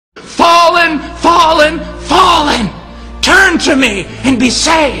Fallen, fallen, fallen. Turn to me and be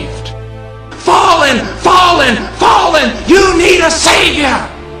saved. Fallen, fallen, fallen. You need a Savior.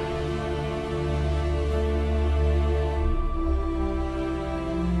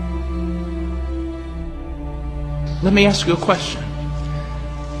 Let me ask you a question.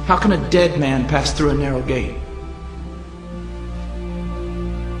 How can a dead man pass through a narrow gate?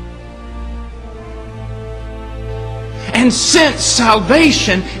 And since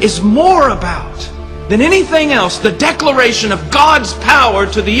salvation is more about than anything else the declaration of God's power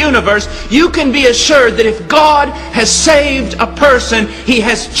to the universe, you can be assured that if God has saved a person, He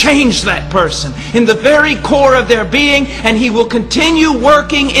has changed that person in the very core of their being, and He will continue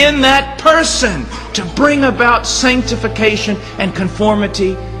working in that person to bring about sanctification and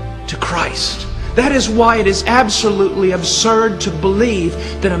conformity to Christ. That is why it is absolutely absurd to believe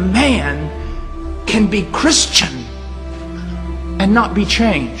that a man can be Christian and not be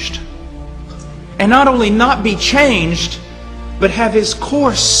changed. And not only not be changed, but have his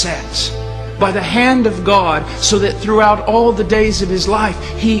course set by the hand of God, so that throughout all the days of his life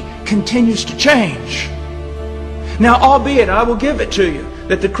he continues to change. Now, albeit, I will give it to you,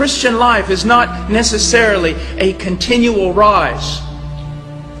 that the Christian life is not necessarily a continual rise,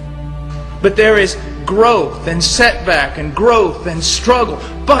 but there is growth and setback and growth and struggle.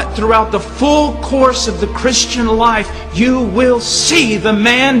 But throughout the full course of the Christian life, you will see the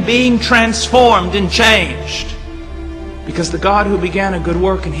man being transformed and changed, because the God who began a good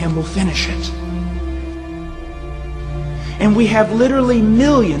work in him will finish it. And we have literally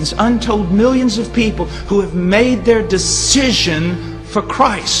millions, untold millions of people who have made their decision for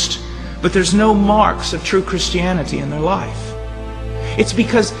Christ, but there's no marks of true Christianity in their life. It's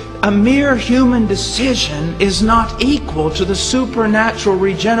because a mere human decision is not equal to the supernatural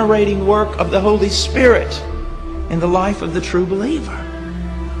regenerating work of the Holy Spirit in the life of the true believer.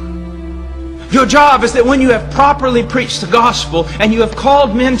 Your job is that when you have properly preached the gospel and you have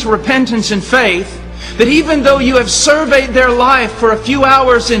called men to repentance and faith, that even though you have surveyed their life for a few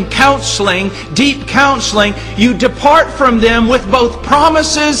hours in counseling, deep counseling, you depart from them with both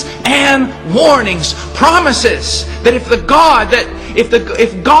promises and warnings. Promises that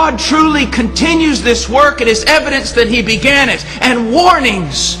if God truly continues this work, it is evidence that He began it. And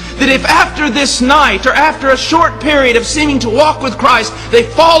warnings that if after this night, or after a short period of seeming to walk with Christ, they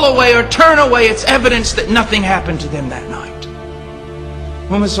fall away or turn away, it's evidence that nothing happened to them that night.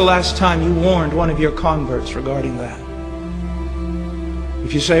 When was the last time you warned one of your converts regarding that?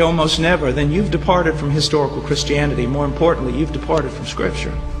 If you say almost never, then you've departed from historical Christianity. More importantly, you've departed from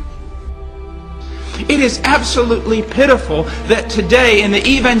Scripture. It is absolutely pitiful that today in the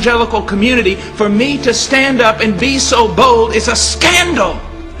evangelical community, for me to stand up and be so bold is a scandal.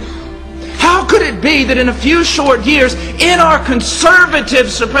 How could it be that in a few short years, in our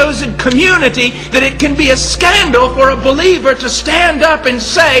conservative supposed community, that it can be a scandal for a believer to stand up and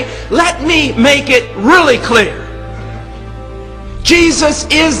say, let me make it really clear. Jesus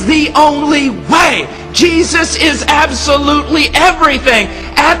is the only way. Jesus is absolutely everything.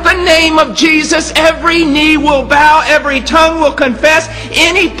 At the name of Jesus, every knee will bow, every tongue will confess.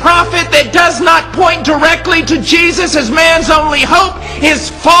 Any prophet that does not point directly to Jesus as man's only hope is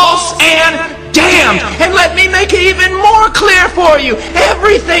false and damned. And let me make it even more clear for you.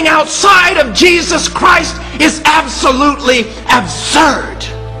 Everything outside of Jesus Christ is absolutely absurd.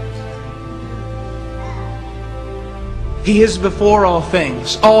 He is before all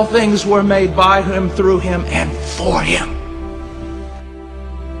things. All things were made by Him, through Him, and for Him.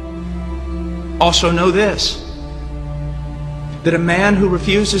 Also know this, that a man who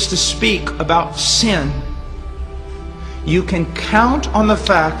refuses to speak about sin, you can count on the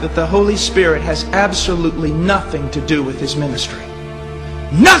fact that the Holy Spirit has absolutely nothing to do with his ministry.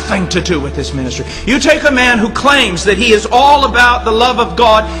 Nothing to do with his ministry. You take a man who claims that he is all about the love of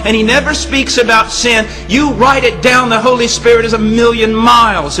God and he never speaks about sin, you write it down, the Holy Spirit is a million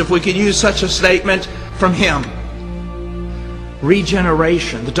miles, if we could use such a statement, from him.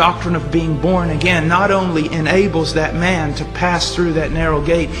 Regeneration, the doctrine of being born again, not only enables that man to pass through that narrow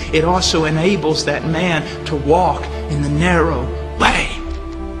gate, it also enables that man to walk in the narrow way.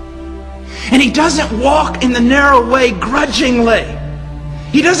 And he doesn't walk in the narrow way grudgingly.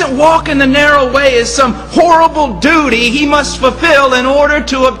 He doesn't walk in the narrow way as some horrible duty he must fulfill in order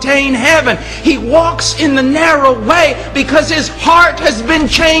to obtain heaven. He walks in the narrow way because his heart has been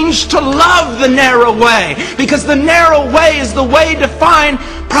changed to love the narrow way. Because the narrow way is the way defined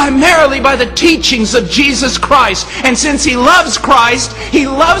primarily by the teachings of Jesus Christ. And since he loves Christ, he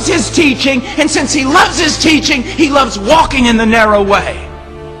loves His teaching. And since he loves His teaching, he loves walking in the narrow way.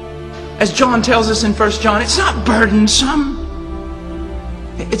 As John tells us in 1 John, it's not burdensome.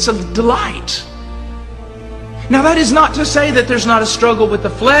 It's a delight. Now, that is not to say that there's not a struggle with the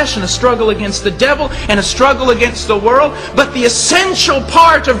flesh and a struggle against the devil and a struggle against the world, but the essential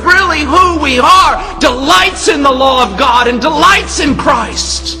part of really who we are delights in the law of God and delights in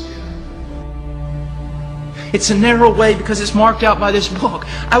Christ. It's a narrow way because it's marked out by this book.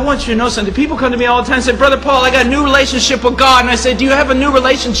 I want you to know something. People come to me all the time and say, Brother Paul, I got a new relationship with God. And I say, do you have a new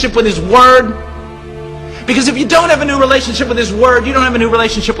relationship with His Word? Because if you don't have a new relationship with His Word, you don't have a new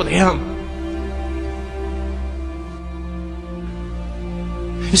relationship with Him.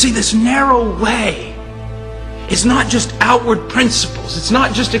 You see, this narrow way is not just outward principles. It's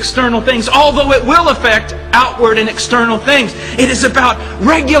not just external things, although it will affect outward and external things. It is about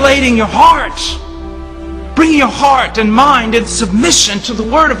regulating your heart, bringing your heart and mind in submission to the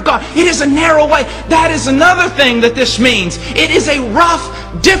Word of God. It is a narrow way. That is another thing that this means. It is a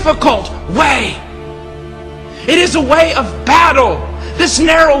rough, difficult way. It is a way of battle. This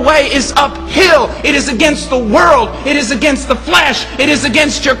narrow way is uphill. It is against the world. It is against the flesh. It is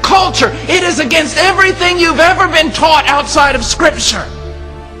against your culture. It is against everything you've ever been taught outside of Scripture.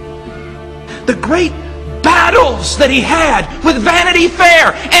 The great battles that he had with Vanity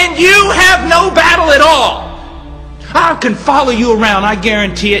Fair, and you have no battle at all. I can follow you around, I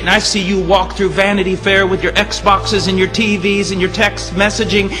guarantee it, and I see you walk through Vanity Fair with your Xboxes and your TVs and your text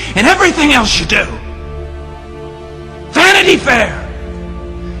messaging and everything else you do. Vanity Fair.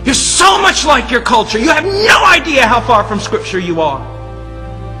 You're so much like your culture. You have no idea how far from Scripture you are.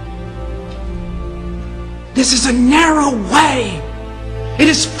 This is a narrow way. It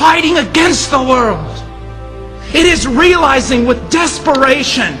is fighting against the world. It is realizing with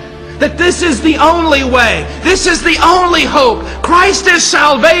desperation that this is the only way. This is the only hope. Christ is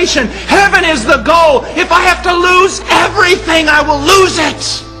salvation. Heaven is the goal. If I have to lose everything, I will lose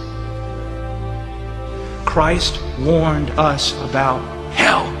it. Christ warned us about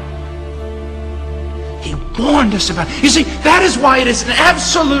hell. He warned us about it. You see, that is why it is an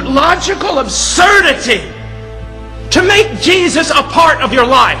absolute logical absurdity to make Jesus a part of your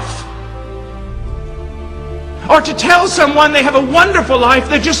life. Or to tell someone they have a wonderful life,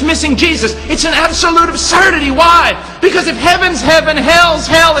 they're just missing Jesus. It's an absolute absurdity. Why? Because if heaven's heaven, hell's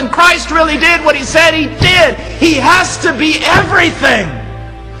hell, and Christ really did what He said He did, He has to be everything.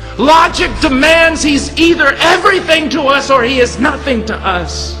 Logic demands He's either everything to us or He is nothing to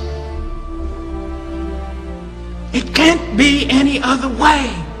us. It can't be any other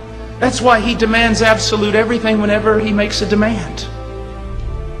way. That's why He demands absolute everything whenever He makes a demand.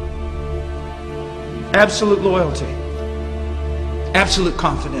 Absolute loyalty. Absolute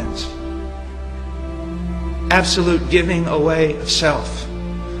confidence. Absolute giving away of self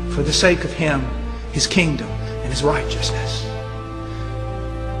for the sake of Him, His kingdom, and His righteousness.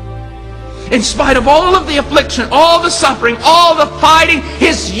 In spite of all of the affliction, all the suffering, all the fighting,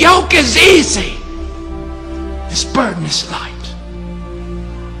 His yoke is easy. His burden is light.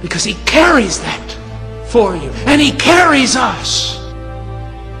 Because He carries that for you. And He carries us.